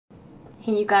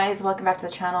Hey you guys, welcome back to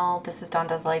the channel. This is Dawn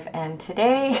Does Life, and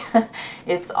today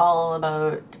it's all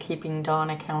about keeping Dawn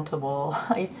accountable.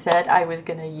 I said I was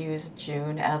going to use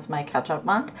June as my catch-up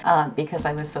month because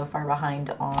I was so far behind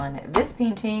on this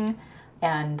painting,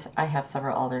 and I have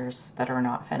several others that are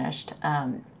not finished.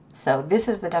 So this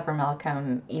is the Deborah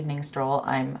Malcolm Evening Stroll.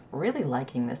 I'm really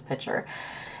liking this picture.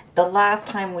 The last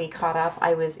time we caught up,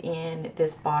 I was in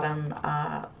this bottom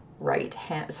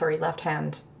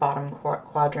left-hand bottom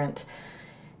quadrant.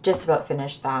 Just about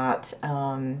finished that,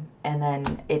 and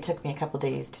then it took me a couple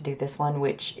days to do this one,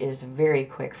 which is very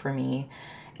quick for me.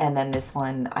 And then this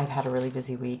one, I've had a really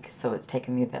busy week, so it's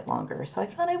taken me a bit longer. So I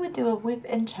thought I would do a whip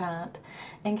and chat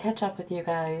and catch up with you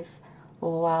guys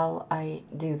while I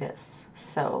do this.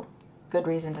 So good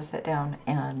reason to sit down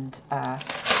and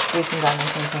do some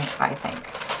diamond painting, I think.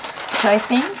 So I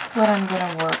think what I'm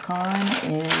going to work on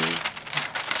is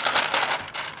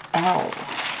L.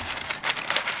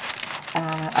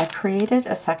 I created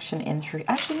a section in through,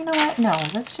 actually, you know what? No,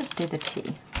 let's just do the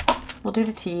T. We'll do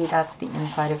the T, that's the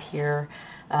inside of here.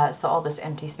 So all this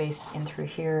empty space in through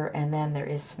here, and then there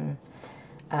is some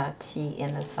T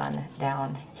in the sun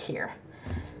down here.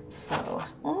 So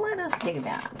let us do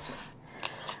that.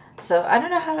 So I don't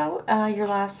know how your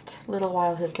last little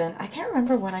while has been. I can't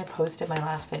remember when I posted my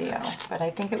last video, but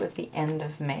I think it was the end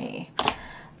of May.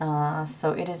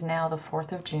 So it is now the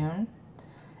 4th of June.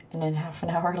 And in half an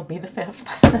hour, it'll be the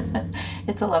 5th.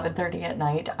 It's 11:30 at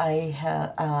night. I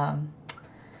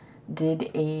did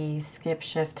a skip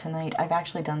shift tonight. I've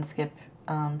actually done skip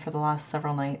for the last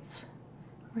several nights.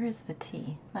 Where is the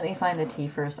tea? Let me find the tea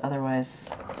first, otherwise,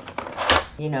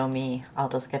 you know me, I'll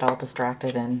just get all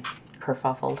distracted and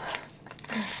kerfuffled.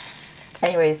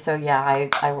 Anyways, so yeah,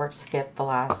 I worked skip the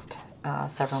last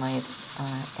several nights,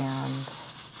 and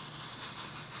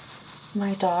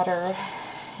my daughter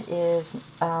is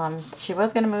she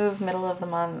was going to move middle of the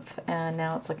month, and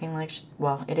now it's looking like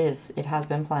it has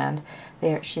been planned.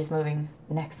 She's moving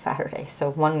next Saturday,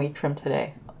 so 1 week from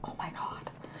today. Oh my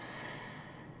god.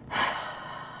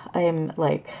 I am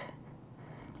like,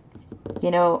 you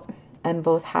know, I'm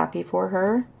both happy for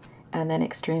her and then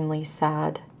extremely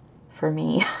sad for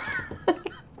me.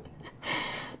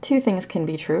 Two things can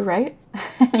be true, right?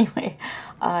 Anyway,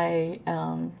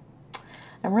 I'm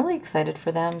really excited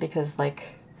for them because,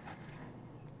 like,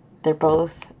 they're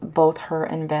both her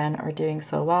and Ben are doing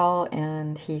so well,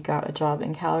 and he got a job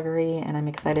in Calgary, and I'm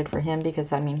excited for him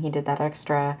because, I mean, he did that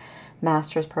extra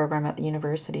master's program at the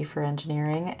university for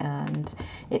engineering, and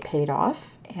it paid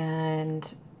off.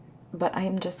 But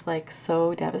I'm just like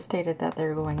so devastated that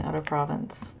they're going out of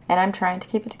province, and I'm trying to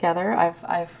keep it together.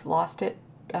 I've lost it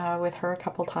with her a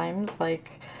couple times,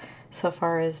 like so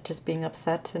far as just being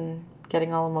upset and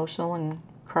getting all emotional and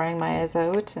crying my eyes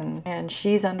out, and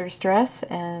she's under stress,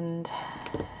 and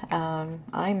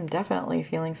I'm definitely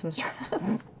feeling some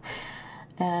stress.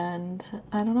 And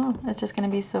I don't know, it's just going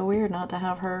to be so weird not to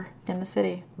have her in the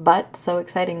city, but so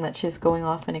exciting that she's going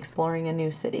off and exploring a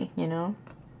new city, you know?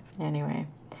 Anyway.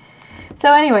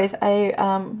 So anyways,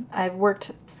 I've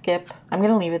worked skip. I'm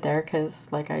going to leave it there because,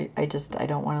 like, I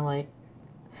don't want to, like,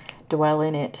 dwell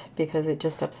in it because it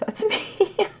just upsets me.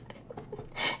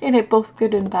 In a both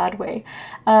good and bad way.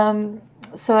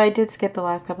 So I did skip the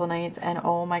last couple nights, and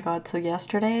oh my god, so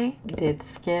yesterday did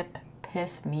skip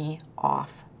piss me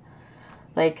off.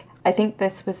 Like, I think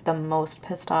this was the most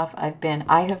pissed off I've been.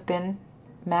 I have been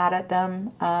mad at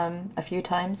them a few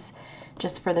times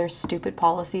just for their stupid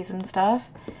policies and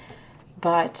stuff,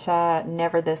 but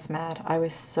never this mad. I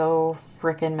was so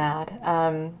freaking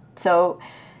mad. So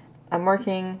I'm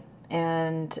working,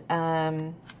 and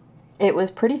it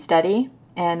was pretty steady.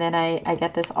 And then I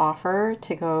get this offer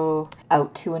to go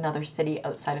out to another city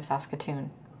outside of Saskatoon.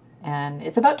 And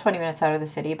it's about 20 minutes out of the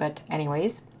city, but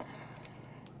anyways,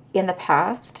 in the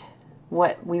past,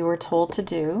 what we were told to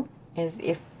do is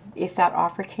if that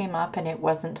offer came up and it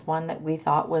wasn't one that we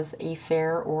thought was a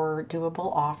fair or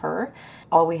doable offer,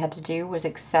 all we had to do was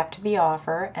accept the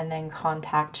offer and then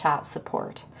contact chat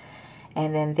support.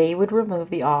 And then they would remove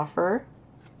the offer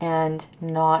and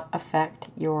not affect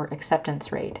your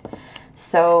acceptance rate.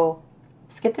 So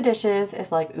SkipTheDishes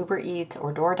is like Uber Eats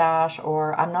or DoorDash,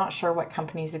 or I'm not sure what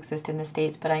companies exist in the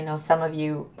States, but I know some of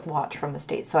you watch from the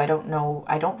States, so I don't know,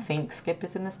 I don't think Skip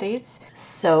is in the States.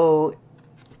 So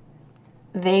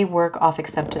they work off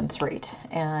acceptance rate,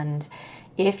 and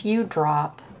if you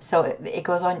drop, so it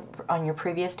goes on your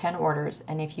previous 10 orders,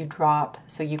 and if you drop,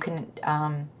 so you can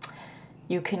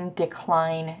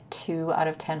decline 2 out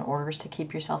of 10 orders to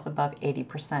keep yourself above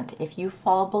 80%. If you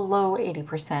fall below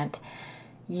 80%,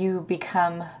 you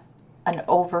become an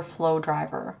overflow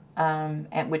driver,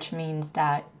 which means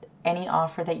that any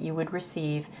offer that you would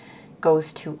receive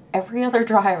goes to every other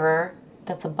driver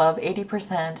that's above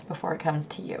 80% before it comes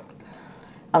to you,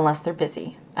 unless they're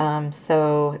busy.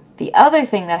 So the other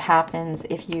thing that happens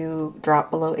if you drop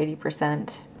below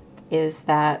 80% is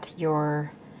that you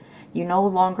no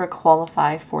longer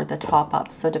qualify for the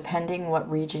top-up. So depending what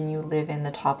region you live in,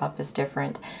 the top-up is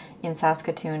different. In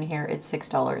Saskatoon here, it's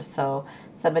 $6. So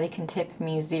somebody can tip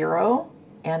me $0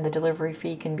 and the delivery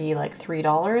fee can be like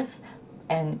 $3,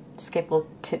 and Skip will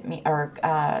tip me or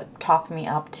top me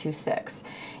up to $6.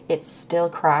 It's still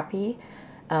crappy,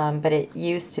 but it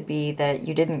used to be that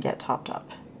you didn't get topped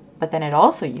up. But then it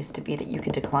also used to be that you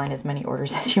could decline as many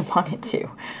orders as you wanted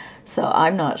to. So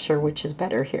I'm not sure which is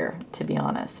better here, to be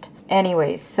honest.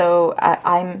 Anyways, so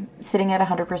I'm sitting at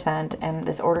 100% and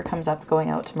this order comes up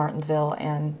going out to Martinsville,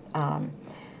 and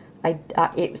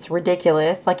it's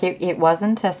ridiculous. Like it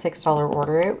wasn't a $6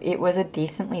 order. It was a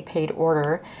decently paid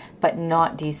order, but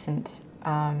not decent.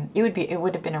 It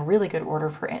would have been a really good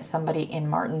order for somebody in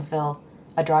Martinsville,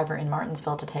 a driver in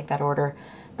Martinsville to take that order,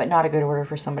 but not a good order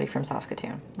for somebody from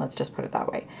Saskatoon. Let's just put it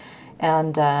that way.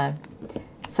 And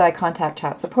so I contact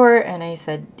chat support and I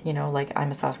said, you know, like,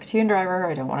 I'm a Saskatoon driver.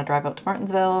 I don't want to drive out to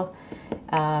Martinsville.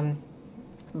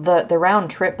 The round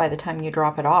trip, by the time you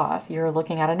drop it off, you're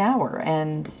looking at an hour,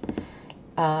 and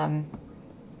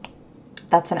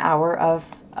that's an hour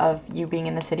of you being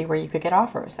in the city where you could get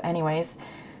offers. Anyways,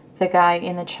 the guy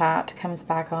in the chat comes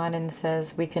back on and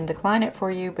says, we can decline it for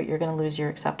you, but you're going to lose your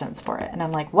acceptance for it. And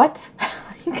I'm like, what?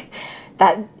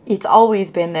 That it's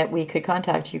always been that we could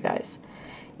contact you guys.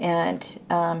 And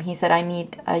he said, I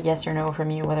need a yes or no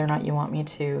from you whether or not you want me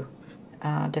to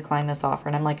decline this offer.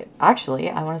 And I'm like,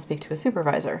 actually, I want to speak to a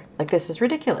supervisor. Like, this is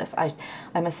ridiculous.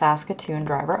 I'm a Saskatoon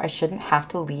driver. I shouldn't have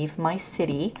to leave my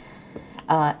city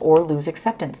or lose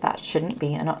acceptance. That shouldn't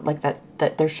be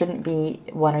that there shouldn't be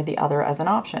one or the other as an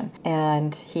option.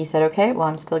 And he said, okay, well,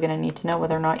 I'm still going to need to know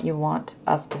whether or not you want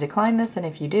us to decline this. And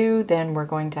if you do, then we're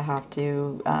going to have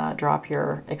to drop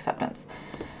your acceptance.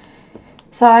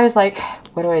 So I was like,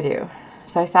 what do I do?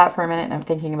 So I sat for a minute and I'm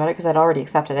thinking about it because I'd already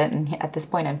accepted it. And at this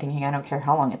point I'm thinking, I don't care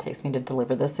how long it takes me to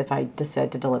deliver this if I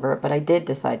decide to deliver it, but I did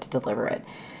decide to deliver it.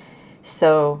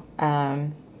 So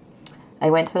I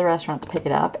went to the restaurant to pick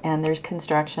it up, and there's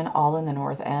construction all in the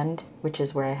north end, which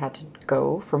is where I had to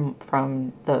go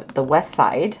from the west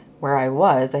side where I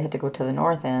was. I had to go to the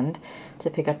north end to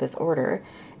pick up this order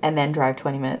and then drive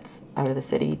 20 minutes out of the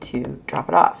city to drop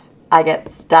it off. I get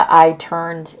stuck. I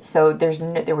turned, so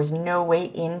there was no way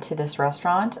into this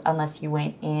restaurant unless you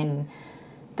went in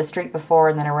the street before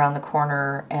and then around the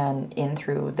corner and in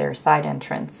through their side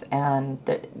entrance, and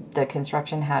the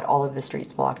construction had all of the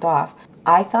streets blocked off.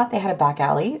 I thought they had a back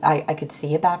alley. I could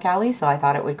see a back alley, so I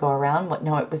thought it would go around, but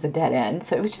no, it was a dead end.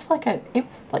 So it was just like it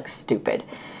was like stupid.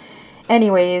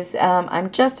 Anyways, I'm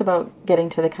just about getting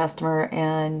to the customer,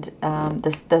 and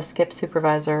the Skip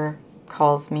supervisor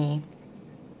calls me.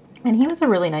 And he was a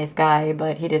really nice guy,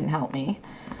 but he didn't help me.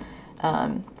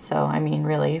 So, I mean,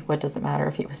 really, what does it matter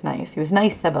if he was nice? He was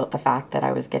nice about the fact that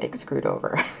I was getting screwed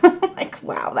over. Like,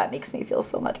 wow, that makes me feel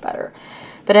so much better.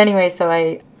 But anyway, so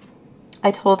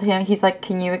I told him, he's like,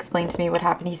 can you explain to me what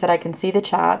happened? He said, I can see the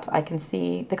chat, I can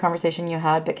see the conversation you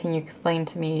had, but can you explain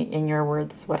to me in your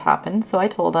words what happened? So I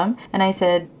told him, and I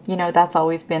said, you know, that's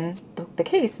always been the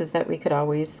case, is that we could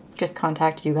always just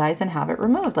contact you guys and have it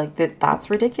removed. Like,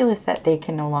 that's ridiculous that they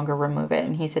can no longer remove it.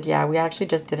 And he said, yeah, we actually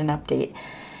just did an update.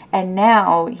 And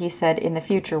now, he said, in the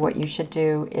future, what you should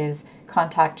do is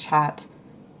contact chat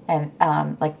and,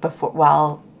 like,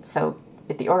 so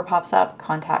if the order pops up,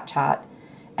 contact chat,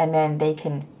 and then they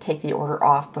can take the order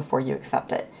off before you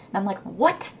accept it. And I'm like,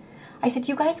 what? I said,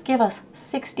 you guys give us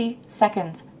 60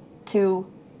 seconds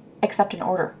to accept an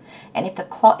order. And if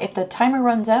the timer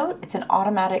runs out, it's an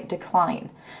automatic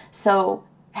decline. So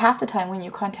half the time when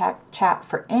you contact chat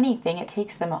for anything, it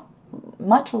takes them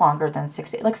much longer than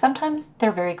 60. Like, sometimes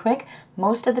they're very quick.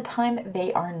 Most of the time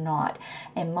they are not.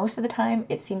 And most of the time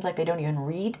it seems like they don't even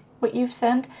read what you've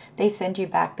sent. They send you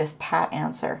back this pat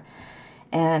answer.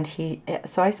 And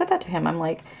so I said that to him. I'm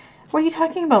like, what are you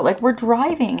talking about? Like, we're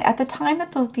driving. At the time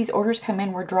that these orders come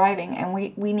in, we're driving, and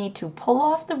we need to pull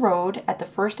off the road at the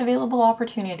first available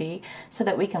opportunity so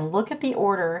that we can look at the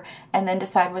order and then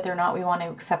decide whether or not we want to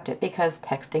accept it, because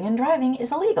texting and driving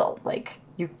is illegal. Like,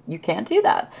 you can't do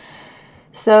that.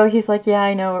 So he's like, yeah,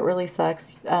 I know, it really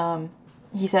sucks.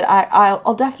 He said,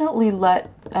 I'll definitely let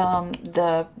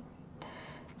the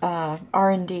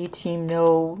R&D team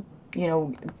know, you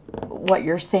know, what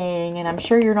you're saying, and I'm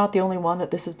sure you're not the only one that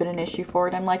this has been an issue for.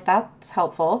 And I'm like, that's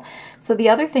helpful. So the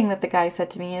other thing that the guy said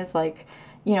to me is, like,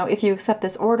 you know, if you accept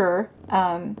this order,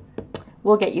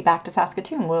 we'll get you back to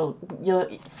Saskatoon.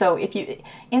 So if you,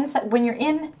 when you're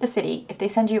in the city, if they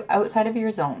send you outside of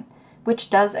your zone, which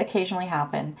does occasionally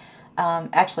happen,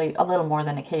 actually a little more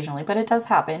than occasionally, but it does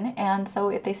happen. And so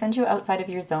if they send you outside of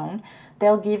your zone,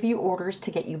 they'll give you orders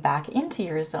to get you back into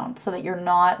your zone so that you're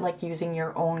not like using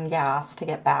your own gas to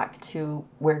get back to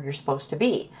where you're supposed to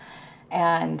be.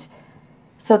 And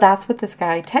so that's what this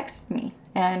guy texted me.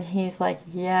 And he's like,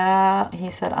 yeah,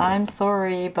 he said, I'm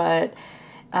sorry, but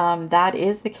that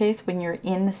is the case when you're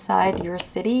inside your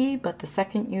city. But the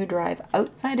second you drive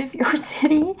outside of your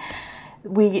city,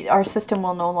 our system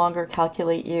will no longer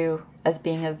calculate you as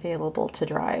being available to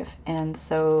drive. And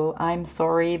so I'm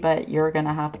sorry, but you're going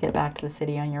to have to get back to the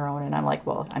city on your own. And I'm like,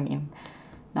 well, I mean,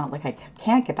 not like I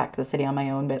can't get back to the city on my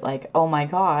own, but like, oh my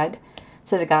God.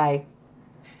 So the guy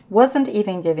wasn't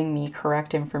even giving me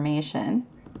correct information.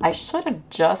 I should have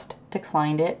just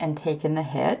declined it and taken the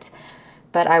hit,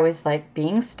 but I was like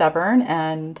being stubborn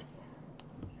and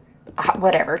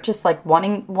whatever, just like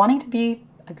wanting to be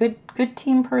a good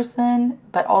team person,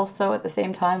 but also at the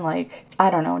same time, like, I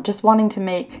don't know, just wanting to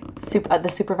make the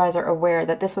supervisor aware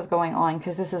that this was going on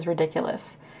because this is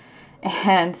ridiculous.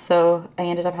 And so I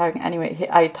ended up having, anyway,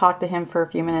 I talked to him for a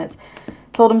few minutes,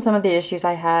 told him some of the issues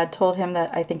I had, told him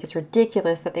that I think it's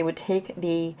ridiculous that they would take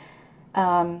the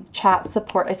chat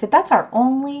support. I said, that's our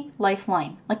only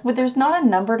lifeline. Like, there's not a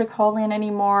number to call in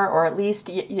anymore, or at least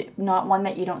not one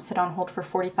that you don't sit on hold for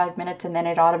 45 minutes and then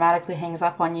it automatically hangs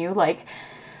up on you. Like,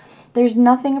 there's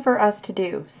nothing for us to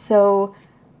do. So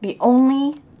the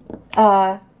only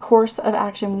course of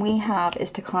action we have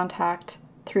is to contact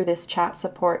through this chat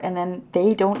support, and then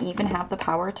they don't even have the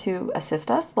power to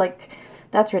assist us. Like,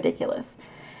 that's ridiculous.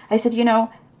 I said, you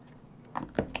know,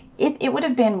 it would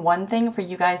have been one thing for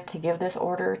you guys to give this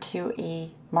order to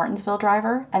a Martinsville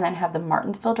driver and then have the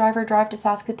Martinsville driver drive to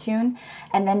Saskatoon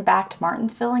and then back to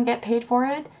Martinsville and get paid for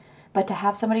it. But to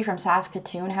have somebody from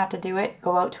Saskatoon have to do it,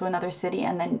 go out to another city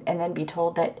and then be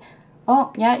told that,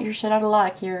 oh yeah, you're shit out of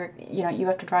luck. You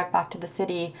have to drive back to the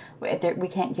city. We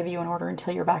can't give you an order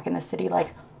until you're back in the city.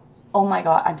 Like, oh my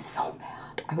God, I'm so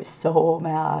mad. I was so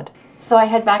mad. So I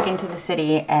head back into the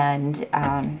city and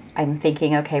I'm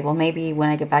thinking, okay, well maybe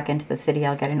when I get back into the city,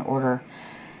 I'll get an order,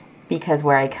 because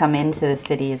where I come into the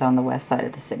city is on the west side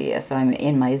of the city. So I'm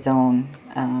in my zone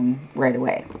right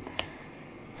away.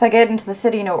 So I get into the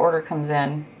city, no order comes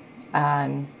in.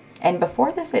 And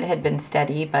before this, it had been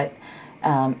steady, but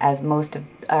as most of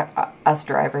us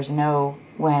drivers know,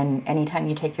 anytime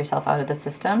you take yourself out of the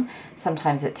system,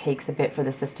 sometimes it takes a bit for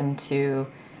the system to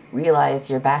realize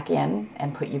you're back in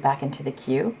and put you back into the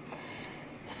queue.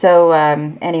 So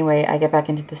anyway, I get back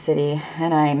into the city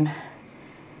and I'm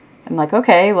like,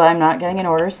 okay, well, I'm not getting an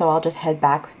order, so I'll just head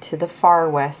back to the far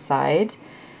west side.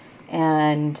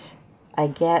 And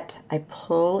I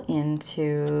pull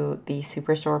into the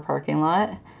Superstore parking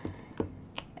lot,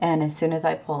 and as soon as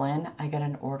I pull in, I get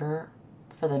an order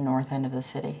for the north end of the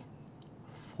city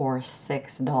for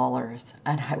 $6.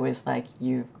 And I was like,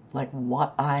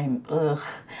 what? Ugh.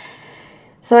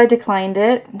 So I declined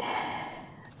it.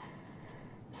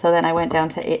 So then I went down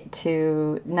to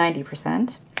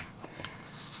 90%.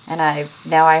 And I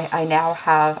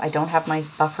don't have my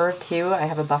buffer of 2. I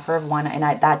have a buffer of 1, and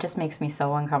that just makes me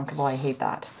so uncomfortable. I hate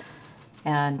that.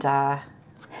 And I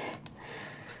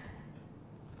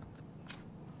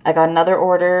got another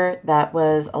order that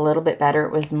was a little bit better.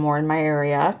 It was more in my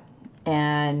area.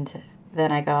 And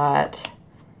then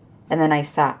I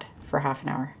sat for half an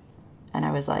hour. And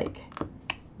I was like,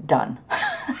 done.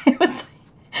 I was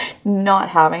not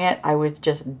having it. I was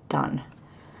just done.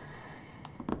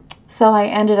 So I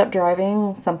ended up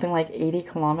driving something like 80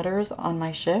 kilometers on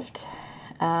my shift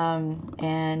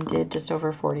and did just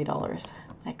over $40.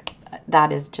 Like,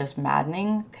 that is just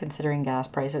maddening considering gas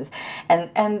prices.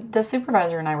 And the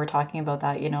supervisor and I were talking about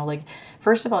that, like,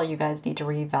 first of all, you guys need to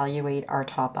reevaluate our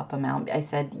top up amount. I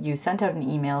said, you sent out an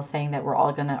email saying that we're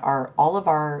all all of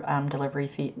our delivery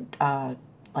fee,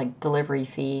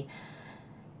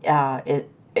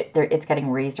 it's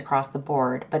getting raised across the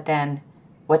board. But then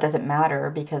what does it matter?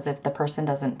 Because if the person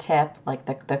doesn't tip,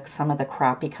 like some of the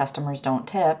crappy customers don't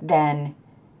tip, then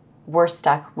we're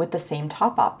stuck with the same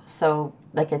top up. So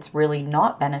like, it's really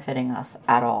not benefiting us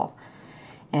at all.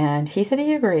 And he said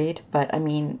he agreed, but I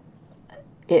mean,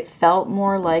 it felt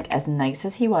more like, as nice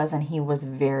as he was, and he was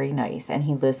very nice, and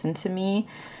he listened to me,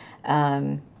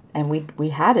 and we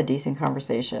had a decent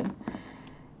conversation,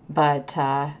 but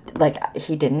like,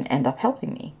 he didn't end up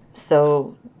helping me.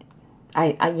 So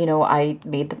I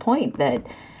made the point that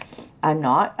I'm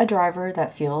not a driver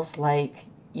that feels like,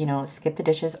 Skip the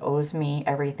Dishes owes me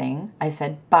everything. I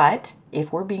said, but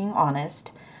if we're being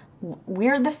honest,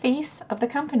 we're the face of the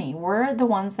company. We're the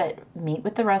ones that meet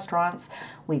with the restaurants.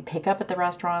 We pick up at the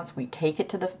restaurants. We take it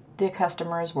to the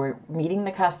customers. We're meeting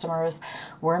the customers.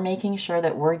 We're making sure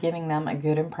that we're giving them a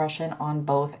good impression on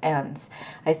both ends.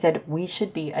 I said we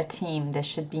should be a team. This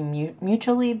should be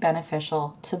mutually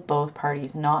beneficial to both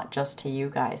parties, not just to you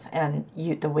guys. And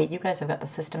the way you guys have got the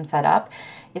system set up,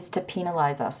 it's to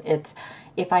penalize us. It's,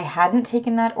 if I hadn't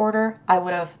taken that order, I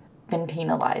would have been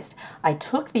penalized. I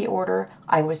took the order,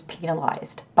 I was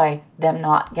penalized by them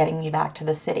not getting me back to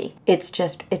the city. It's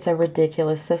a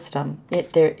ridiculous system.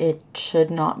 It should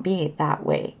not be that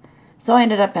way. So I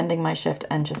ended up ending my shift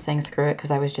and just saying screw it,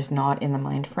 because I was just not in the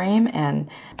mind frame. And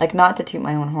like, not to toot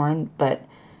my own horn, but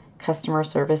customer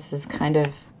service is kind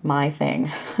of my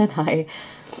thing. And I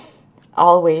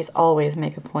always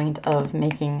make a point of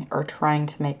making or trying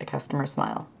to make the customer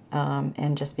smile,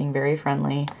 and just being very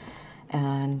friendly.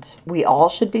 And we all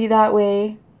should be that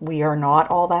way. We are not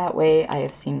all that way. I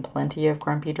have seen plenty of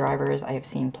grumpy drivers. I have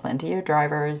seen plenty of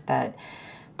drivers that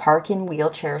park in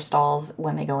wheelchair stalls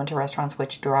when they go into restaurants,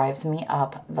 which drives me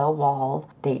up the wall.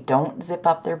 They don't zip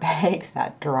up their bags.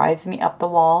 That drives me up the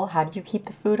wall. How do you keep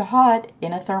the food hot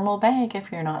in a thermal bag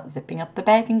if you're not zipping up the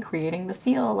bag and creating the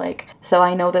seal? Like, so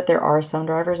I know that there are some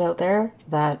drivers out there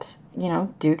that, you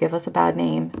know, do give us a bad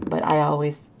name, but I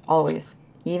always,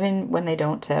 even when they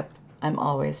don't tip, I'm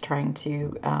always trying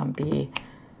to be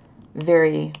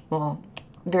very,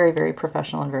 very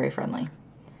professional and very friendly.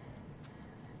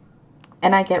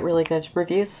 And I get really good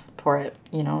reviews for it,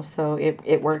 you know, so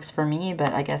it works for me,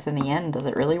 but I guess in the end, does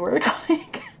it really work?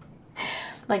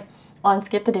 Like on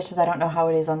Skip the Dishes, I don't know how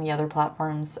it is on the other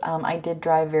platforms. I did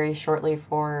drive very shortly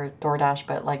for DoorDash,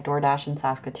 but like DoorDash in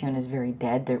Saskatoon is very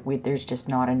dead. There's just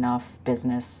not enough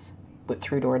business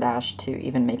through DoorDash to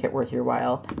even make it worth your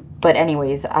while. But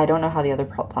anyways, I don't know how the other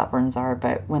platforms are,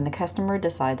 but when the customer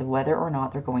decides whether or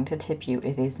not they're going to tip you,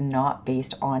 it is not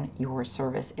based on your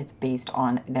service. It's based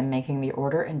on them making the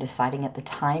order and deciding at the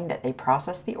time that they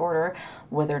process the order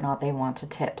whether or not they want to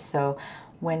tip. So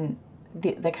when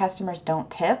the customers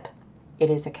don't tip, it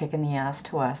is a kick in the ass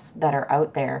to us that are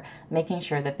out there making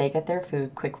sure that they get their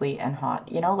food quickly and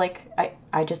hot. You know, like,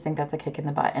 I just think that's a kick in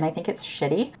the butt. And I think it's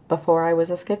shitty. Before I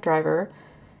was a Skip driver,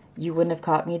 you wouldn't have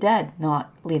caught me dead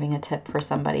not leaving a tip for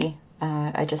somebody.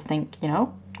 I just think, you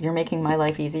know, you're making my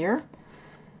life easier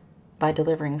by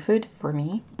delivering food for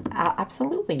me.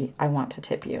 Absolutely, I want to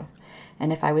tip you.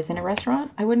 And if I was in a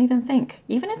restaurant, I wouldn't even think.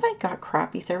 Even if I got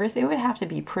crappy service, it would have to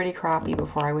be pretty crappy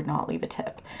before I would not leave a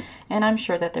tip. And I'm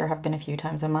sure that there have been a few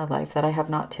times in my life that I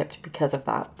have not tipped because of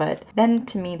that. But then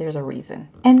to me, there's a reason.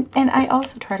 And I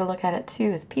also try to look at it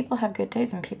too, is people have good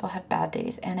days and people have bad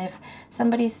days. And if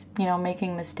somebody's, you know,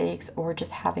 making mistakes or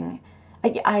just having,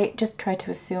 I just try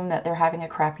to assume that they're having a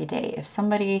crappy day. If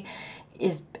somebody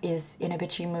is in a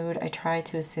bitchy mood, I try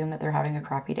to assume that they're having a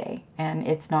crappy day. And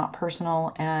it's not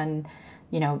personal, and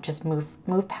you know, just move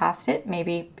past it.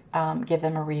 Maybe give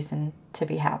them a reason to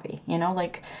be happy. You know,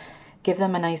 like give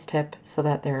them a nice tip so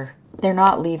that they're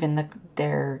not leaving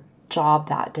their job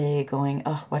that day going,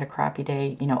 oh, what a crappy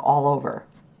day, you know, all over.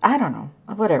 I don't know,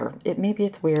 whatever. Maybe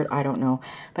it's weird, I don't know.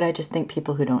 But I just think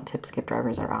people who don't tip Skip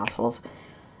drivers are assholes.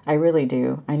 I really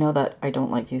do. I know that I don't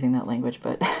like using that language,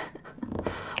 but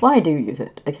well, I do use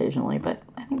it occasionally. But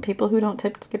I think people who don't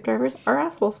tip Skip drivers are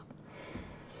assholes.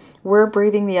 We're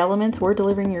braving the elements. We're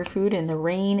delivering your food in the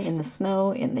rain, in the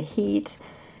snow, in the heat.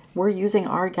 We're using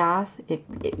our gas.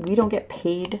 We don't get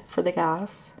paid for the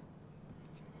gas.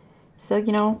 So,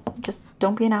 you know, just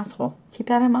don't be an asshole. Keep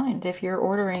that in mind. If you're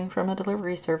ordering from a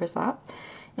delivery service app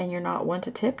and you're not one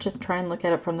to tip, just try and look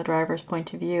at it from the driver's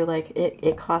point of view. Like,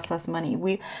 it costs us money.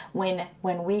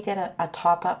 When we get a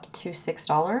top up to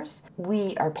 $6,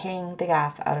 we are paying the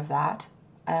gas out of that,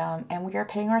 and we are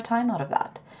paying our time out of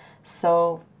that.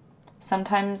 So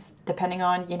sometimes, depending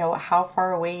on, you know, how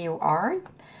far away you are,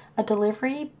 a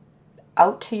delivery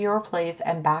out to your place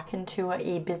and back into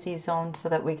a busy zone so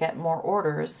that we get more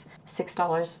orders,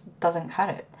 $6 doesn't cut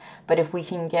it. But if we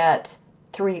can get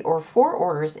 3 or 4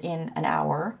 orders in an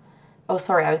hour, oh,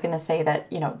 sorry, I was going to say that,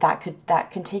 you know,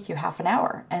 that can take you half an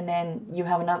hour, and then you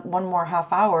have one more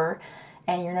half hour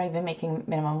and you're not even making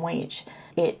minimum wage.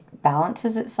 It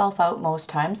balances itself out most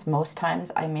times. Most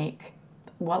times I make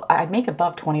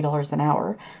above $20 an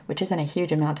hour, which isn't a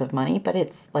huge amount of money, but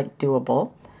it's like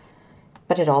doable.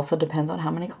 But it also depends on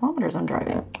how many kilometers I'm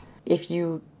driving. If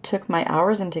you took my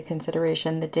hours into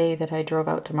consideration, the day that I drove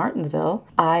out to Martinsville,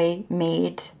 I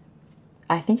made,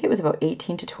 I think it was about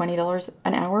 $18 to $20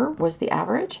 an hour was the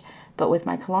average. But with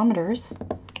my kilometers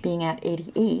being at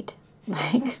 88,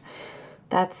 like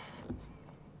that's,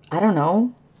 I don't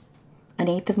know, an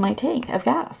eighth of my tank of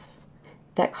gas.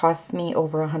 that costs me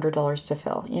over $100 to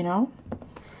fill, you know?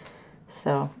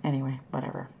 So anyway,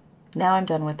 whatever. Now I'm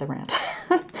done with the rant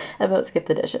about Skip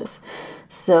the Dishes.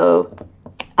 So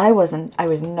I was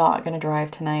not going to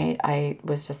drive tonight. I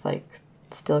was just like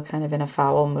still kind of in a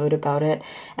foul mood about it.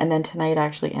 And then tonight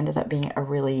actually ended up being a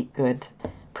really good,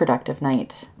 productive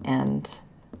night, and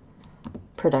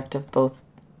productive both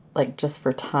like just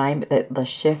for time. The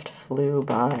shift flew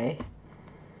by,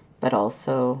 but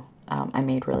also I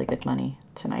made really good money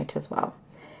tonight as well.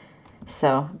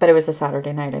 So, but it was a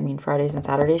Saturday night. I mean, Fridays and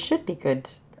Saturdays should be good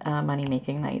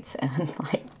money-making nights, and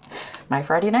like my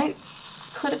Friday night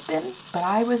could have been, but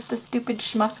I was the stupid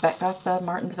schmuck that got the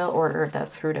Martinsville order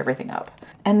that screwed everything up.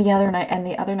 And the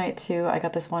other night too, I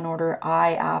got this one order.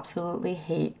 I absolutely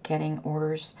hate getting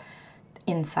orders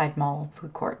inside mall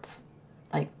food courts,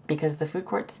 like, because the food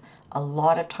courts a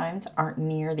lot of times aren't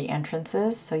near the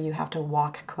entrances, so you have to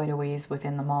walk quite a ways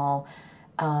within the mall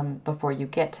before you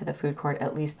get to the food court,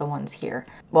 at least the ones here.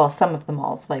 Well, some of the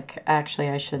malls, like, actually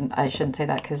I shouldn't say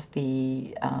that, because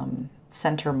the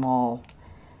Center Mall,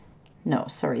 no,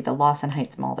 sorry, the Lawson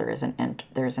Heights Mall, there is an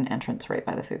entrance right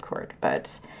by the food court.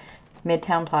 But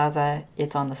Midtown Plaza,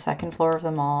 it's on the second floor of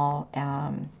the mall,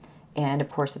 and of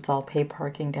course it's all paid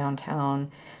parking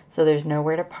downtown, so there's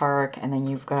nowhere to park, and then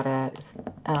you've got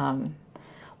to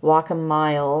walk a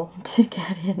mile to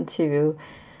get into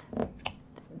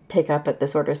pick up at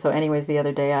this order. So anyways, the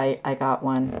other day I got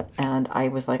one, and I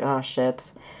was like, oh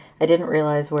shit. I didn't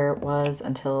realize where it was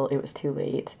until it was too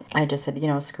late. I just said, you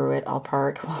know, screw it, I'll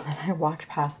park. Well, then I walked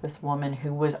past this woman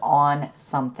who was on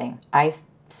something. I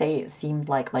say it seemed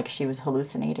like she was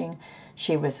hallucinating.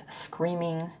 She was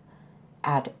screaming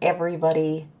at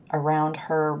everybody around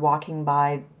her, walking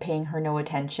by, paying her no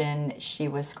attention. She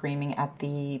was screaming at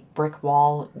the brick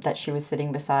wall that she was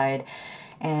sitting beside,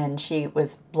 and she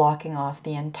was blocking off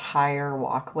the entire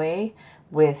walkway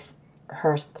with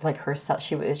her, like, herself.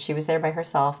 She was there by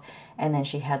herself, and then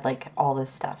she had like all this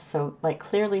stuff. So like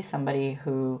clearly somebody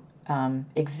who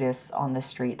exists on the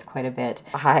streets quite a bit.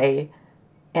 I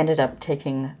ended up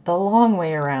taking the long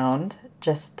way around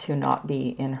just to not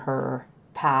be in her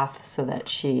path, so that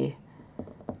she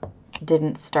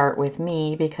didn't start with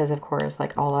me, because of course,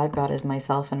 like, all I've got is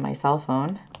myself and my cell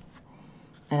phone,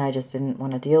 and I just didn't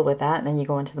want to deal with that. And then you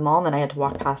go into the mall, and then I had to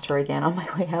walk past her again on my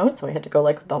way out, so I had to go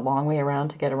like the long way around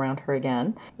to get around her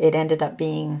again. It ended up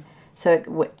being, so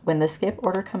when the skip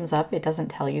order comes up, it doesn't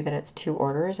tell you that it's 2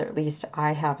 orders, or at least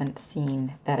I haven't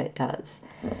seen that it does.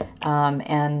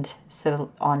 And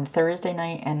so on Thursday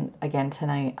night and again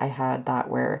tonight, I had that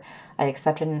where I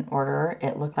accepted an order.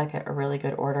 It looked like a really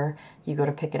good order. You go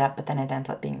to pick it up, but then it ends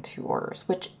up being 2 orders,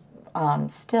 which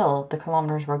still, the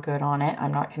kilometers were good on it.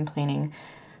 I'm not complaining.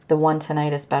 The one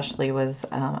tonight especially was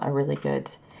a really good,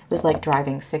 it was like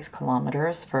driving 6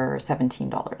 kilometers for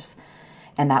 $17.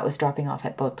 And that was dropping off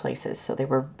at both places, so they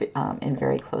were in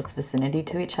very close vicinity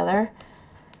to each other.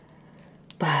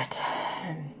 But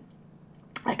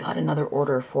I got another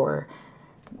order for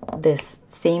this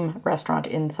same restaurant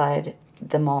inside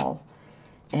the mall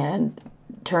and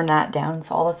turned that down,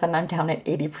 so all of a sudden I'm down at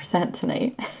 80%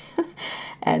 tonight.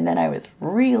 And then I was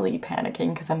really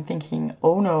panicking, because I'm thinking,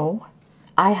 oh no,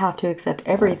 I have to accept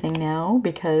everything now,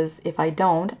 because if I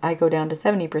don't, I go down to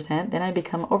 70%, then I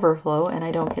become overflow and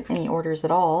I don't get any orders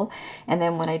at all. And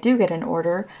then when I do get an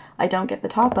order, I don't get the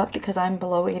top up because I'm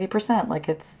below 80%. Like,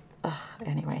 it's, ugh,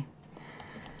 anyway.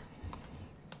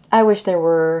 I wish there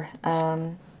were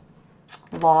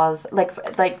laws,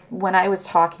 like when I was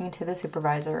talking to the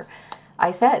supervisor,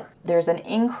 I said there's an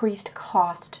increased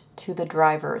cost to the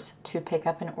drivers to pick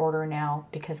up an order now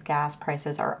because gas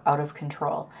prices are out of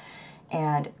control.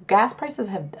 And gas prices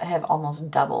have almost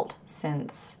doubled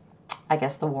since, I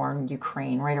guess, the war in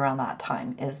Ukraine. Right around that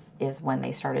time is when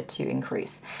they started to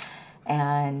increase.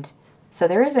 And so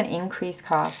there is an increased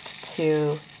cost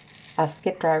to us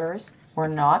skip drivers. We're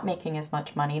not making as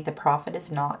much money. The profit is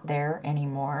not there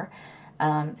anymore.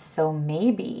 So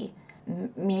maybe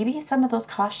some of those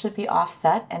costs should be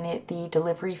offset, and the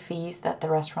delivery fees that the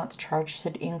restaurants charge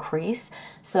should increase,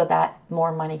 so that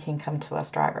more money can come to us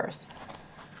drivers.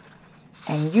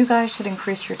 And you guys should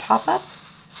increase your top up,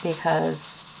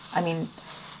 because, I mean,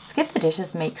 Skip the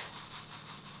Dishes makes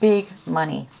big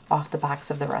money off the backs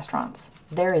of the restaurants.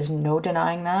 There is no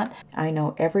denying that. I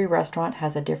know every restaurant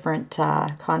has a different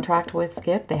contract with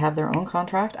Skip. They have their own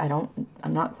contract. I'm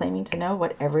not claiming to know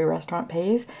what every restaurant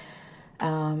pays.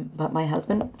 But my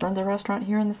husband runs a restaurant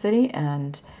here in the city,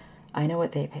 and I know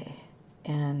what they pay.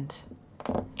 And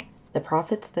the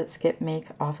profits that Skip make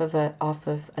off of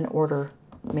an order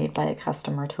made by a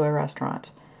customer to a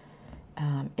restaurant,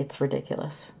 it's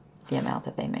ridiculous. the amount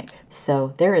that they make.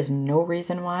 So there is no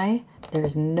reason why, there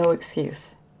is no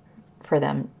excuse for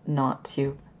them not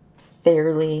to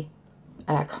fairly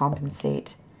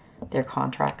compensate their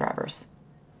contract drivers.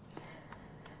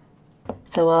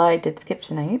 So while I did skip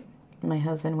tonight, my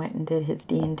husband went and did his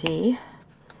D&D,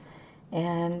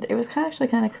 and it was actually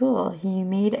kind of cool. He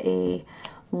made a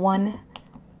 1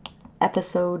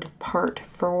 episode part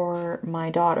for my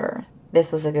daughter.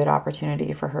 This was a good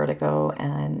opportunity for her to go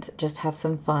and just have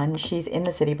some fun. She's in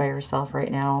the city by herself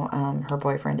right now. Her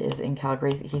boyfriend is in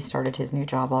Calgary. He started his new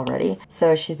job already.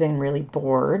 So she's been really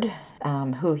bored.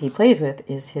 Who he plays with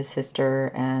is his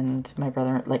sister and my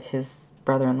brother, like his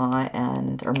brother-in-law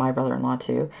or my brother-in-law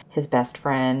too, his best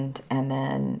friend, and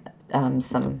then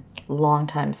some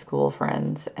longtime school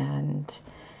friends, and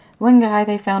one guy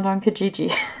they found on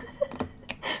Kijiji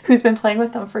who's been playing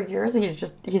with them for years.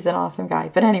 He's an awesome guy.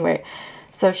 But anyway,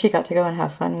 so she got to go and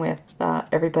have fun with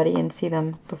everybody and see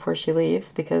them before she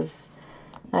leaves, because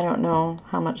I don't know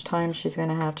how much time she's going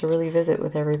to have to really visit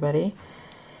with everybody.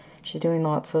 She's doing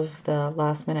lots of the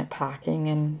last minute packing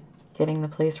and getting the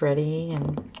place ready,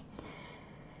 and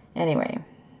anyway,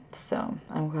 so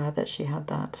I'm glad that she had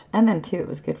that. And then too, it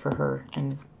was good for her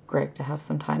and Greg to have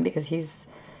some time, because he's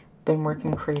been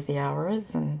working crazy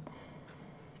hours and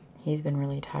he's been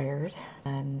really tired.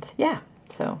 And yeah,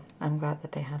 so I'm glad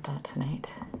that they had that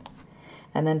tonight.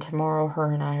 And then tomorrow,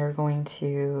 her and I are going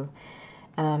to,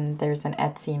 there's an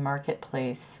Etsy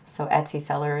marketplace. So Etsy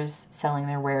sellers selling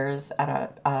their wares at a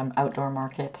outdoor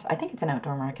market. I think it's an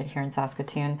outdoor market here in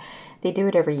Saskatoon. They do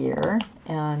it every year.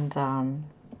 And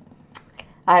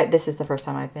this is the first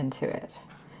time I've been to it.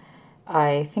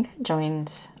 I think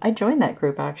I joined that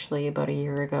group actually about a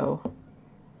year ago.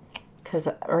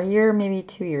 Or a year, maybe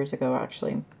 2 years ago,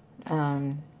 actually.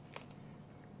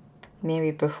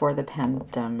 Maybe before the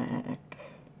pandemic.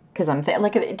 Because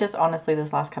like, it just honestly,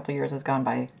 this last couple of years has gone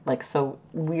by like so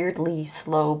weirdly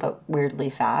slow, but weirdly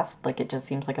fast. Like, it just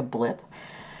seems like a blip.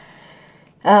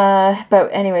 But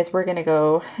anyways, we're going to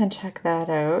go and check that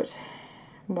out.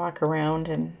 Walk around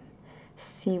and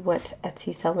see what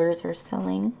Etsy sellers are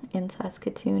selling in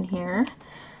Saskatoon here.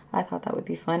 I thought that would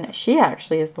be fun. She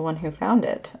actually is the one who found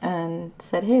it and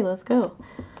said, hey, let's go.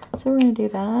 So we're going to do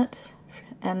that.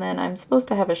 And then I'm supposed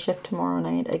to have a shift tomorrow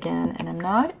night again. And I'm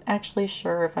not actually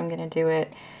sure if I'm going to do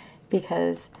it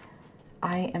because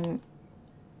I am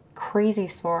crazy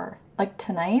sore. Like,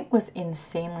 tonight was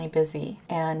insanely busy.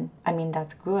 And I mean,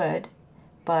 that's good.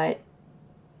 But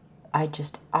I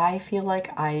feel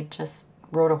like I just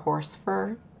rode a horse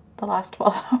for the last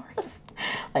 12 hours.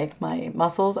 Like, my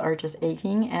muscles are just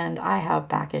aching, and I have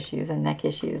back issues and neck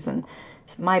issues, and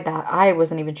my back, I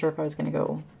wasn't even sure if I was going to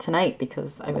go tonight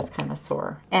because I was kind of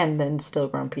sore and then still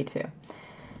grumpy too.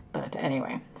 But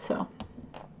anyway, so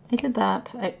I did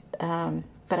that.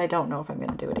 But I don't know if I'm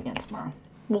going to do it again tomorrow.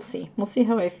 We'll see. We'll see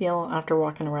how I feel after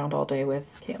walking around all day with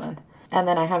Caitlin. And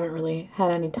then I haven't really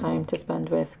had any time to spend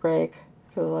with Greg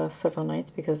for the last several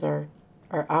nights because our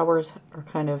hours are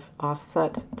kind of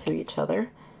offset to each other.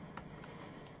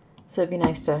 So it'd be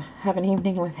nice to have an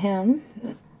evening with him.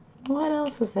 What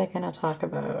else was I going to talk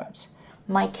about?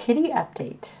 My kitty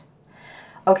update.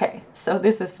 Okay, so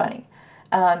this is funny.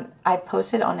 I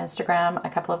posted on Instagram a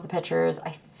couple of the pictures.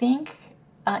 I think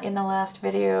in the last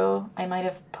video, I might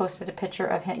have posted a picture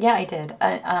of him. Yeah, I did.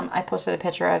 I posted a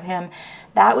picture of him.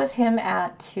 That was him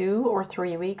at 2 or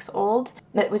 3 weeks old.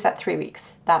 That was at 3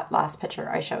 weeks, that last picture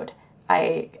I showed.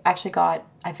 I actually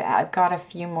I've got a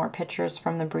few more pictures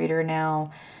from the breeder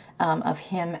now of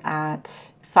him at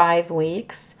 5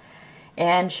 weeks.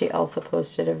 And she also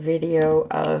posted a video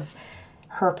of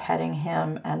her petting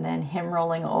him and then him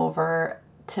rolling over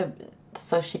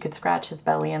so she could scratch his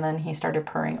belly, and then he started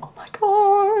purring. Oh my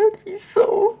god, he's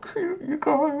so cute, you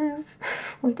guys.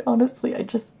 Like, honestly, I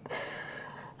just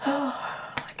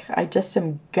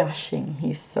am gushing.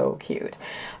 He's so cute.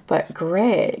 But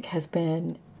Greg has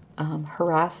been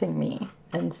harassing me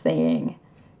and saying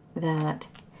that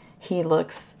he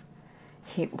looks,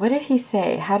 what did he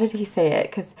say? How did he say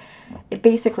it? Because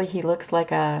basically he looks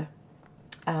like a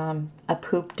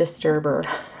poop disturber.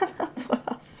 That's what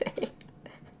I'll say.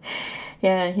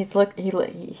 Yeah, he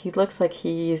looks like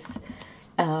he's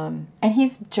and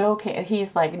he's joking.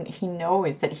 He's like, he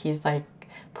knows that he's like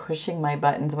pushing my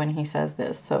buttons when he says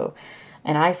this. So,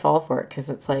 and I fall for it because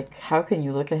it's like, how can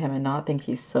you look at him and not think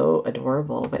he's so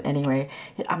adorable? But anyway,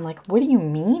 I'm like, what do you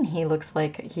mean he looks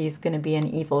like he's going to be an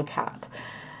evil cat?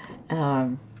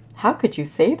 How could you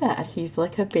say that? He's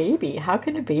like a baby. How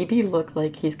can a baby look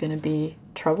like he's going to be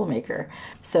troublemaker?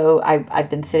 So I've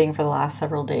been sitting for the last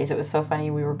several days. It was so funny.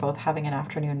 We were both having an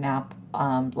afternoon nap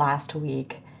last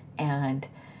week, and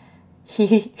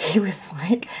he was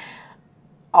like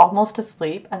almost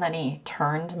asleep, and then he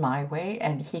turned my way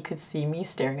and he could see me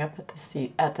staring up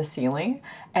at the ceiling,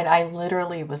 and I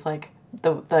literally was like,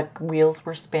 the wheels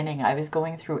were spinning. I was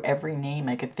going through every name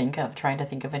I could think of, trying to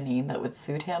think of a name that would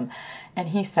suit him. And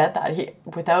he said that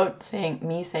without saying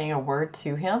a word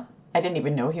to him. I didn't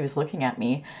even know he was looking at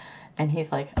me. And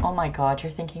he's like, "Oh my God,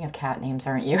 you're thinking of cat names,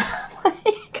 aren't you?"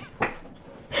 Like,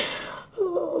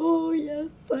 oh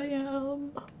yes, I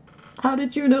am. How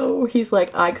did you know? He's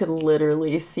like, "I could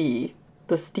literally see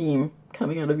the steam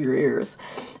coming out of your ears."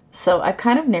 So I've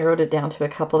kind of narrowed it down to a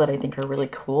couple that I think are really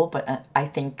cool, but I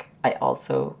think I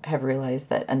also have realized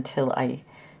that until I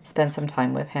spend some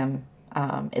time with him,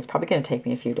 it's probably going to take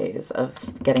me a few days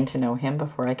of getting to know him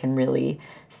before I can really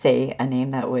say a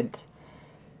name that would,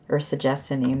 or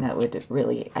suggest a name that would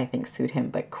really, I think, suit him.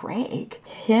 But Greg,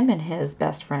 him and his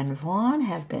best friend Vaughn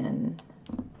have been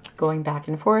going back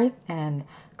and forth, and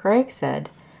Greg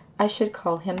said I should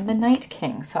call him the Night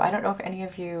King. So I don't know if any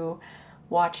of you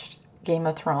watched Game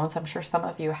of Thrones. I'm sure some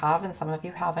of you have and some of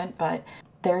you haven't, but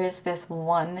there is this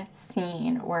one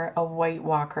scene where a White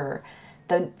Walker,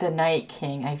 the Night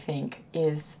King, I think,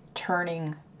 is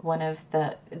turning one of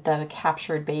the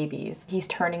captured babies. He's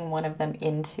turning one of them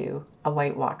into a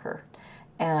White Walker.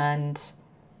 And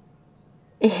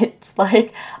it's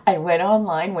like, I went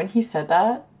online when he said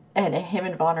that, and him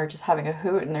and Vaughn are just having a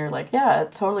hoot, and they're like, "Yeah,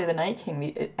 it's totally the Night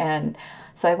King." And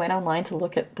so I went online to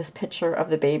look at this picture of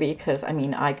the baby, because I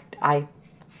mean, I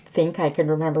think I can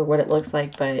remember what it looks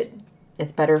like, but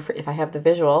it's better if I have the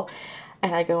visual.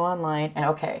 And I go online, and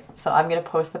okay, so I'm gonna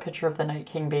post the picture of the Night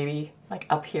King baby like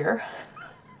up here,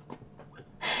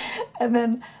 and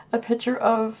then a picture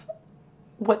of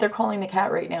what they're calling the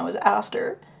cat right now is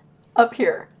Aster up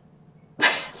here.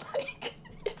 Like,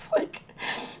 it's like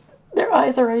their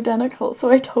eyes are identical,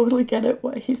 so I totally get it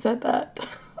why he said that.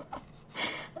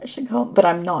 I should call him, but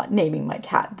I'm not naming my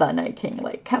cat the Night King.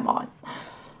 Like, come on.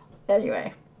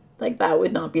 Anyway, like, that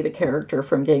would not be the character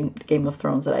from Game of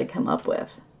Thrones that I'd come up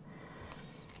with.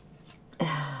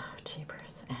 Oh,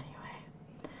 jeepers. Anyway.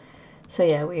 So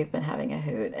yeah, we've been having a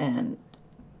hoot, and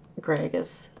Greg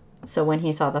is, so when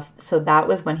he saw so that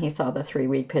was when he saw the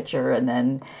 3-week picture, and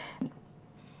then,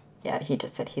 yeah, he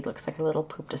just said he looks like a little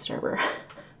poop disturber.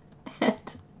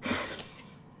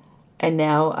 And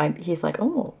now he's like,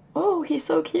 oh, he's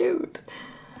so cute.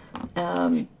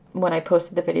 When I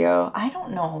posted the video, I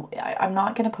don't know, I'm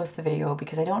not going to post the video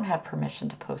because I don't have permission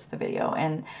to post the video,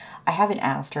 and I haven't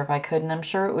asked her if I could, and I'm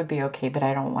sure it would be okay, but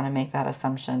I don't want to make that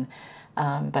assumption.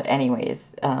 But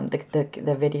anyways,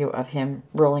 the video of him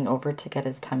rolling over to get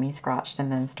his tummy scratched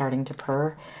and then starting to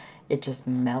purr, it just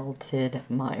melted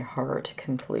my heart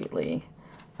completely.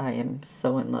 I am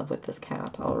so in love with this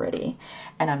cat already,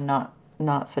 and I'm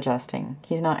not suggesting,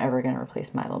 he's not ever going to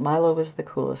replace Milo. Milo was the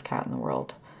coolest cat in the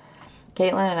world.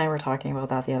 Caitlin and I were talking about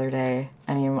that the other day.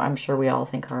 I mean, I'm sure we all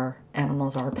think our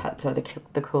animals, our pets, are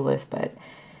the coolest, but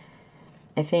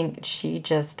I think she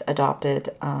just adopted,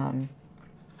 from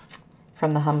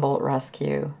the Humboldt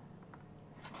Rescue,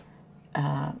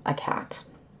 a cat.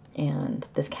 And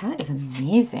this cat is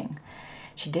amazing.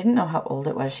 She didn't know how old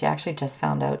it was. She actually just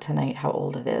found out tonight how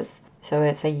old it is. So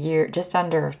it's a year, just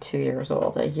under 2 years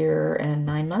old, 1 year and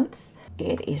 9 months.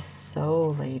 It is so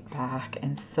laid back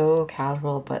and so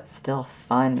casual, but still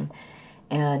fun,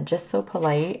 and just so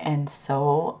polite and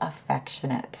so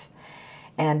affectionate.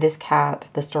 And this cat,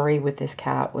 the story with this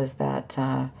cat was that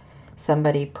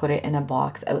somebody put it in a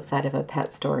box outside of a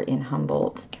pet store in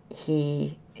Humboldt.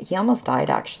 He almost died,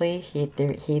 actually.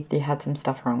 He had some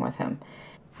stuff wrong with him.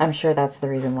 I'm sure that's the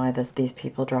reason why these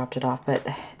people dropped it off, but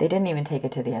they didn't even take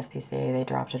it to the SPCA. They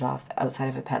dropped it off outside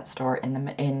of a pet store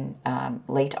in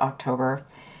late October,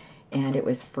 and it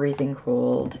was freezing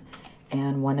cold,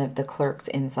 and one of the clerks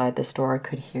inside the store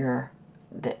could hear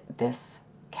this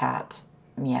cat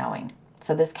meowing.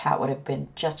 So this cat would have been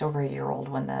just over 1 year old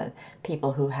when the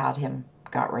people who had him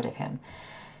got rid of him,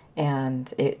 and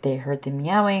they heard the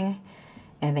meowing.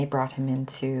 And they brought him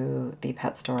into the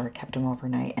pet store, kept him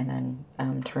overnight, and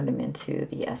then turned him into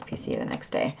the SPCA the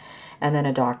next day. And then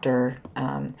a doctor,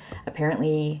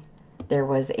 apparently there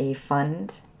was a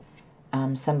fund,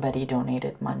 somebody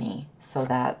donated money so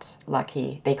that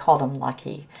Lucky, they called him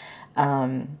Lucky,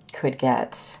 could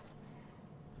get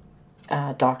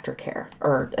doctor care,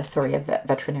 or sorry,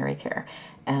 veterinary care.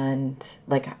 And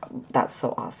like, that's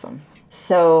so awesome.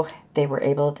 So they were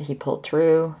able to, he pulled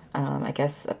through. I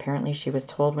guess apparently she was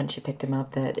told when she picked him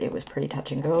up that it was pretty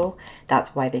touch and go.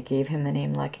 That's why they gave him the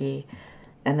name Lucky.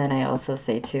 And then I also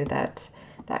say too that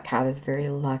that cat is very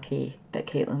lucky that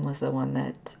Caitlin was the one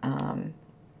that,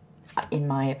 in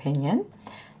my opinion,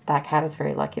 that cat is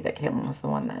very lucky that Caitlin was the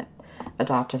one that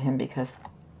adopted him, because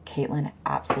Caitlin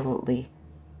absolutely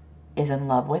is in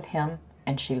love with him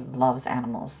and she loves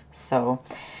animals. So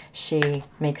she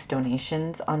makes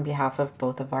donations on behalf of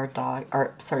both our dog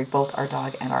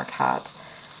and our cat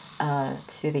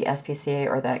to the SPCA,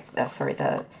 or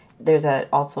there's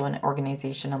also an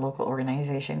organization, a local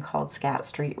organization called Scat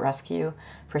Street Rescue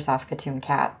for Saskatoon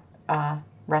Cat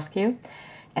Rescue.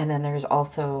 And then there's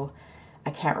also,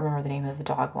 I can't remember the name of the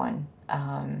dog one.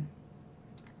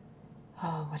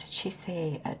 Oh, what did she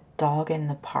say? A Dog in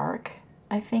the Park,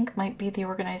 I think, might be the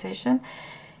organization.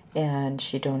 And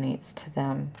she donates to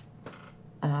them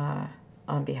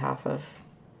on behalf of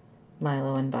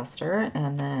Milo and Buster.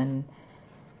 And then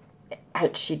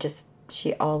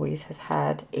she always has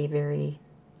had a very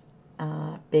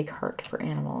big heart for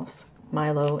animals.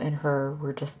 Milo and her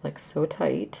were just like so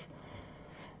tight.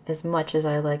 As much as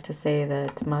I like to say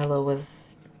that Milo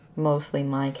was mostly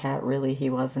my cat, really he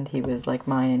wasn't. He was like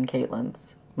mine and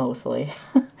Caitlin's mostly.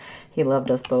 He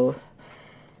loved us both,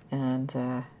 and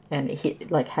he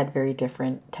like had very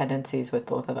different tendencies with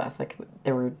both of us. Like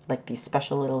there were like these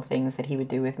special little things that he would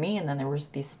do with me, and then there was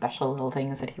these special little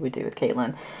things that he would do with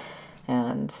Caitlin.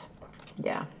 And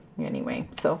yeah, anyway,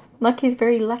 so Lucky's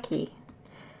very lucky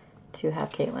to have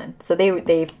Caitlin. So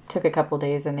they took a couple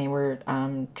days and they were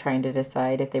trying to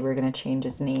decide if they were going to change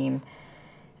his name,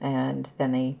 and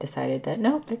then they decided that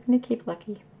no, they're going to keep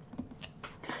Lucky.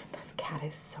 This cat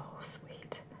is so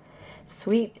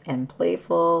sweet and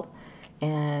playful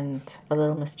and a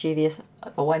little mischievous.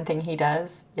 The one thing he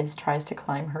does is tries to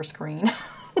climb her screen.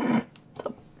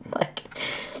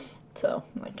 So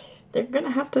they're going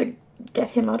to have to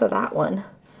get him out of that one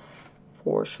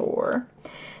for sure.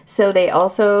 So they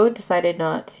also decided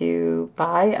not to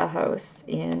buy a house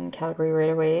in Calgary right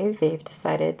away. They've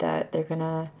decided that they're going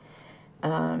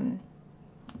to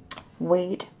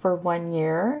wait for 1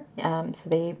 year. So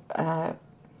they,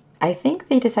 I think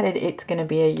they decided it's going to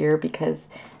be a year because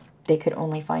they could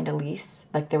only find a lease.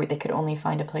 Like they could only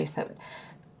find a place that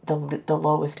the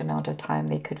lowest amount of time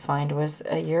they could find was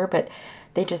a year. But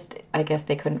they just, I guess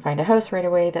they couldn't find a house right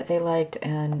away that they liked,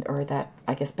 or that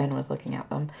I guess Ben was looking at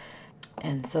them.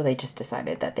 And so they just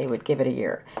decided that they would give it a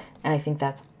year. And I think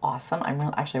that's awesome. I'm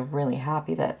actually really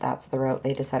happy that that's the route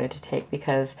they decided to take,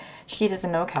 because she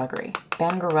doesn't know Calgary.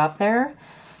 Ben grew up there,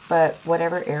 but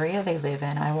whatever area they live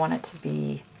in, I want it to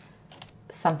be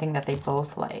something that they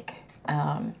both like.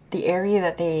 The area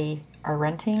that they are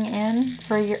renting in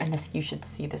for a year, and this, you should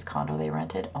see this condo they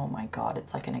rented. Oh my God,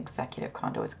 it's like an executive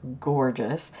condo. It's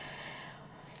gorgeous.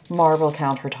 Marble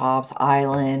countertops,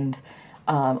 island,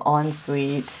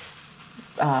 ensuite.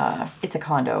 It's a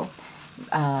condo,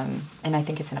 and I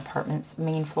think it's an apartments,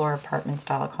 main floor apartment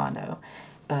style condo,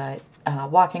 but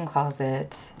walk-in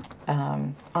closet,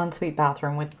 ensuite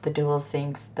bathroom with the dual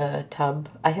sinks, the tub.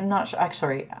 I'm not sure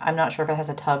if it has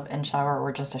a tub and shower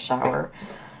or just a shower.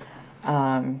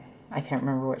 I can't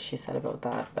remember what she said about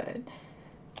that, but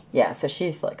yeah, so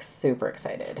she's like super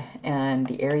excited. And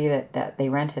the area that they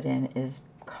rented in is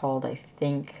called, I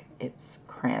think it's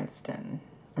Cranston.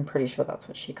 I'm pretty sure that's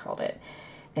what she called it.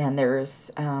 And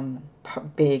there's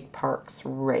big parks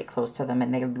right close to them,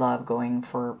 and they love going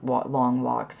for long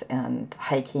walks and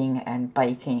hiking and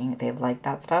biking. They like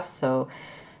that stuff, so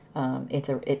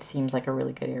it seems like a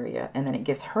really good area. And then it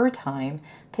gives her time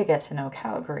to get to know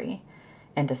Calgary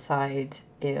and decide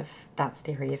if that's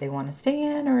the area they want to stay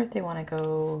in, or if they want to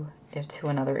go to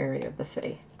another area of the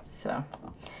city. So,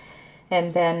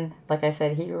 and Ben, like I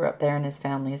said, he grew up there and his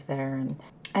family's there, and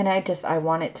I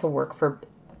want it to work for.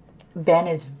 Ben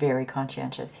is very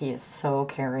conscientious. He is so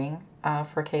caring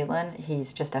for Caitlin.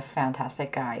 He's just a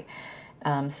fantastic guy.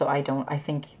 So I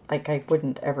think I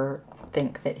wouldn't ever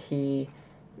think that he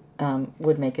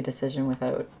would make a decision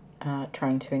without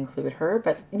trying to include her.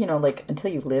 But, you know, like, until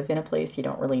you live in a place, you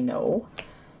don't really know.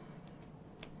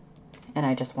 And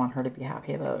I just want her to be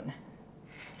happy about it.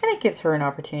 And it gives her an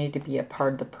opportunity to be a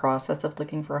part of the process of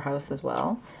looking for a house as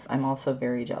well. I'm also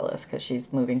very jealous because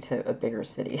she's moving to a bigger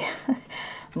city.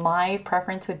 My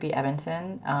preference would be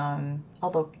Edmonton.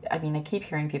 Although, I mean, I keep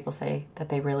hearing people say that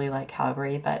they really like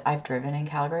Calgary, but I've driven in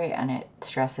Calgary and it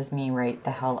stresses me right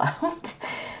the hell out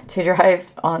to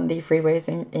drive on the freeways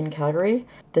in Calgary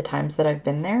the times that I've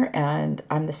been there. And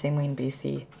I'm the same way in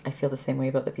BC. I feel the same way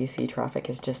about the BC traffic.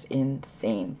 Is just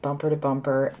insane, bumper to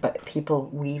bumper, but people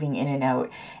weaving in and out.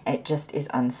 It just is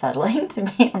unsettling to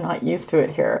me. I'm not used to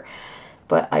it here,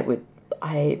 but I would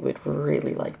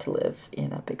really like to live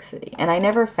in a big city. And I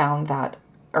never found that,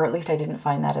 or at least I didn't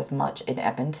find that as much in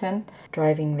Edmonton.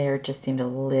 Driving there just seemed a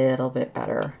little bit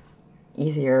better,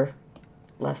 easier,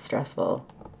 less stressful,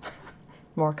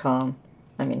 more calm.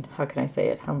 I mean, how can I say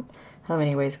it? How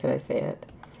many ways could I say it?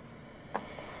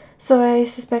 So I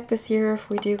suspect this year, if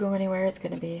we do go anywhere, it's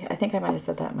going to be, I think I might have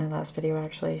said that in my last video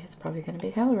actually, it's probably going to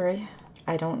be Calgary.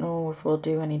 I don't know if we'll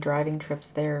do any driving trips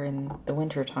there in the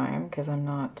winter time, because I'm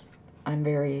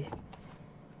very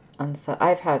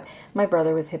my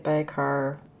brother was hit by a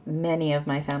car. Many of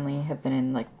my family have been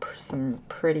in like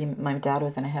my dad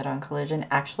was in a head-on collision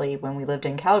actually when we lived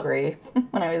in Calgary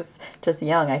when I was just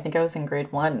young. I think I was in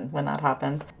grade 1 when that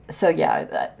happened. So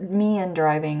yeah, me and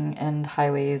driving and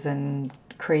highways and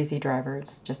crazy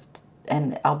drivers,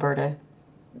 and Alberta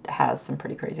has some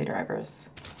pretty crazy drivers.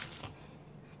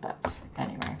 But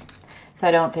anyway, so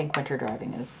I don't think winter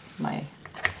driving is my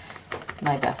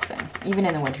best thing. Even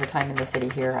in the wintertime in the city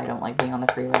here, I don't like being on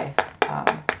the freeway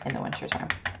in the wintertime.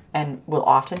 And will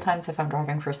oftentimes, if I'm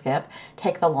driving for Skip,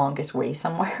 take the longest way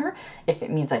somewhere if it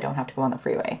means I don't have to go on the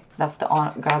freeway. That's the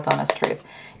God's honest truth.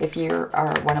 If you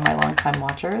are one of my longtime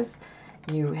watchers,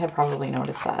 you have probably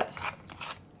noticed that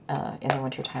in the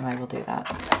wintertime I will do that.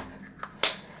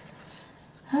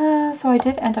 So I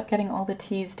did end up getting all the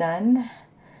teas done.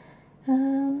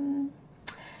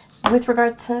 With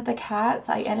regard to the cats,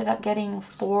 I ended up getting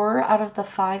 4 out of the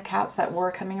 5 cats that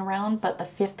were coming around, but the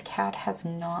 5th cat has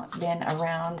not been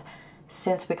around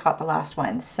since we caught the last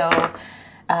one. So,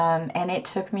 and it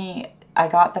took me, I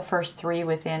got the first 3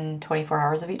 within 24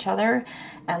 hours of each other,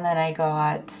 and then I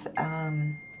got,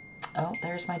 oh,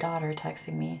 there's my daughter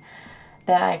texting me.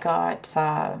 Then I got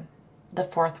the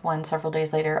 4th one several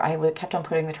days later. I kept on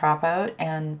putting the trap out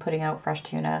and putting out fresh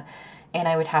tuna, and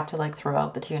I would have to like throw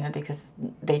out the tuna because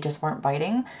they just weren't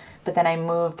biting. But then I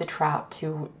moved the trap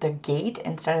to the gate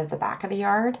instead of the back of the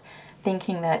yard,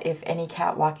 thinking that if any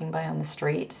cat walking by on the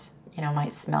street, you know,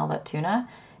 might smell that tuna.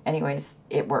 Anyways,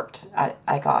 it worked.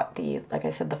 I got like I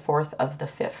said, the 4th of the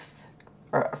 5th,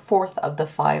 or 4th of the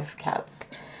 5 cats.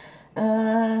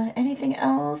 Anything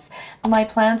else? My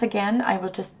plans, again, I will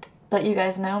just let you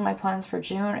guys know, my plans for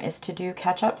June is to do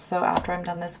catch-up. So after I'm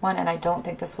done this one, and I don't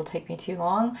think this will take me too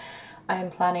long, I'm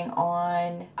planning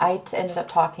on, I ended up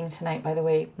talking tonight, by the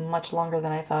way, much longer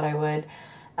than I thought I would,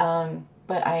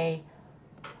 but I'm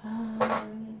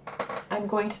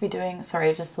going to be doing, sorry,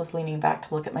 I just was leaning back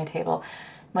to look at my table.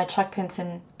 My Chuck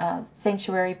Pinson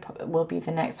Sanctuary will be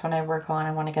the next one I work on.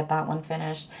 I want to get that one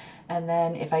finished. And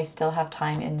then if I still have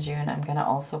time in June, I'm going to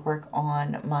also work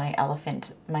on my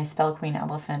elephant, my Spell Queen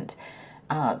elephant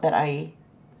that I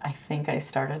think I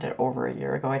started it over a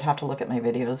year ago. I'd have to look at my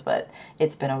videos, but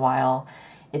it's been a while.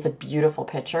 It's a beautiful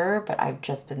picture, but I've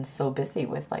just been so busy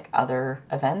with like other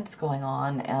events going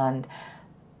on and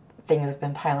things have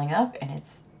been piling up, and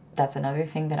that's another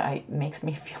thing that makes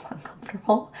me feel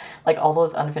uncomfortable. Like all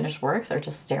those unfinished works are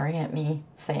just staring at me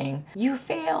saying, you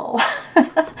fail.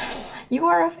 You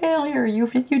are a failure. You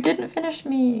didn't finish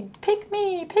me. Pick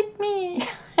me, pick me.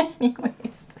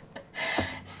 Anyways.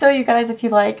 So you guys, if you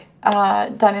like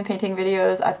diamond painting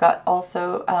videos, I've got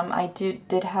also, I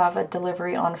did have a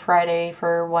delivery on Friday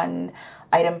for one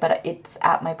item, but it's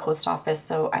at my post office,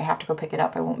 so I have to go pick it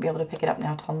up. I won't be able to pick it up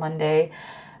now till Monday.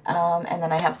 And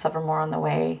then I have several more on the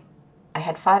way. I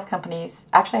had 5 companies,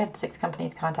 actually I had 6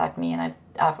 companies contact me, and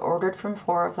I've ordered from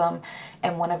 4 of them,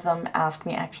 and one of them asked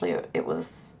me, actually it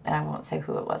was, and I won't say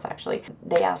who it was actually,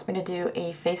 they asked me to do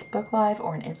a Facebook Live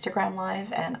or an Instagram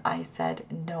Live, and I said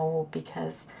no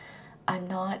because I'm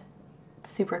not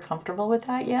super comfortable with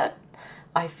that yet.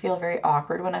 I feel very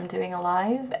awkward when I'm doing a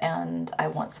live, and I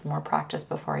want some more practice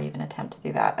before I even attempt to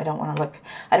do that. I want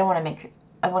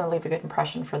to leave a good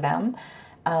impression for them.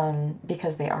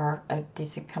 Because they are a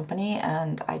decent company,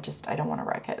 and I don't want to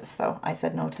wreck it. So I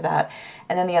said no to that.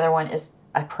 And then the other one is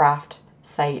a craft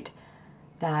site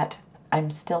that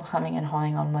I'm still humming and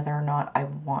hawing on whether or not I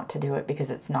want to do it, because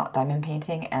it's not diamond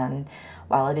painting, and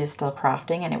while it is still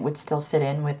crafting and it would still fit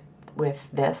in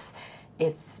with this,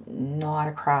 it's not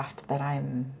a craft that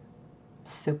I'm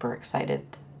super excited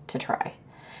to try.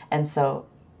 And so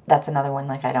that's another one,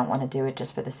 like I don't want to do it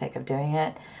just for the sake of doing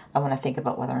it. I want to think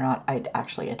about whether or not I'd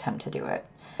actually attempt to do it.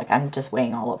 Like I'm just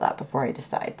weighing all of that before I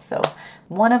decide. So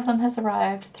one of them has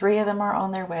arrived, 3 of them are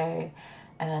on their way,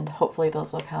 and hopefully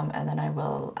those will come, and then I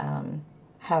will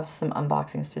have some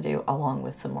unboxings to do along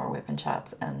with some more WIP and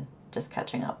chats and just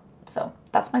catching up. So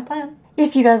that's my plan.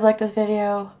 If you guys like this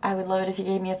video, I would love it if you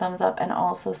gave me a thumbs up and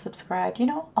also subscribed. You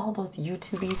know, all those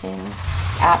YouTube-y things.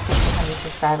 At 1,500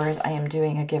 subscribers, I am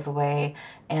doing a giveaway,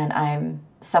 and I'm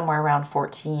somewhere around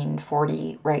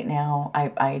 1440 right now.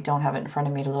 I don't have it in front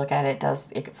of me to look at it.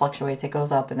 It fluctuates. It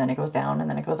goes up and then it goes down and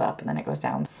then it goes up and then it goes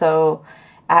down. So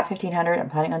at 1,500, I'm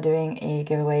planning on doing a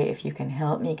giveaway. If you can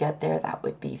help me get there, that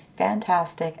would be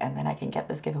fantastic, and then I can get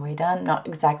this giveaway done. Not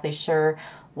exactly sure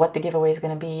what the giveaway is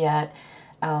going to be yet.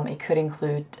 It could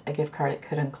include a gift card, it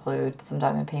could include some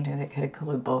diamond paintings, it could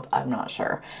include both, I'm not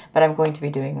sure. But I'm going to be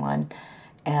doing one,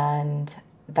 and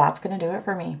that's going to do it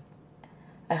for me.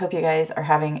 I hope you guys are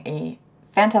having a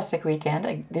fantastic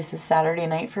weekend. This is Saturday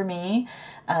night for me.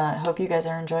 Hope you guys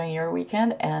are enjoying your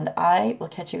weekend, and I will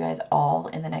catch you guys all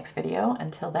in the next video.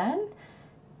 Until then,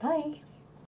 bye.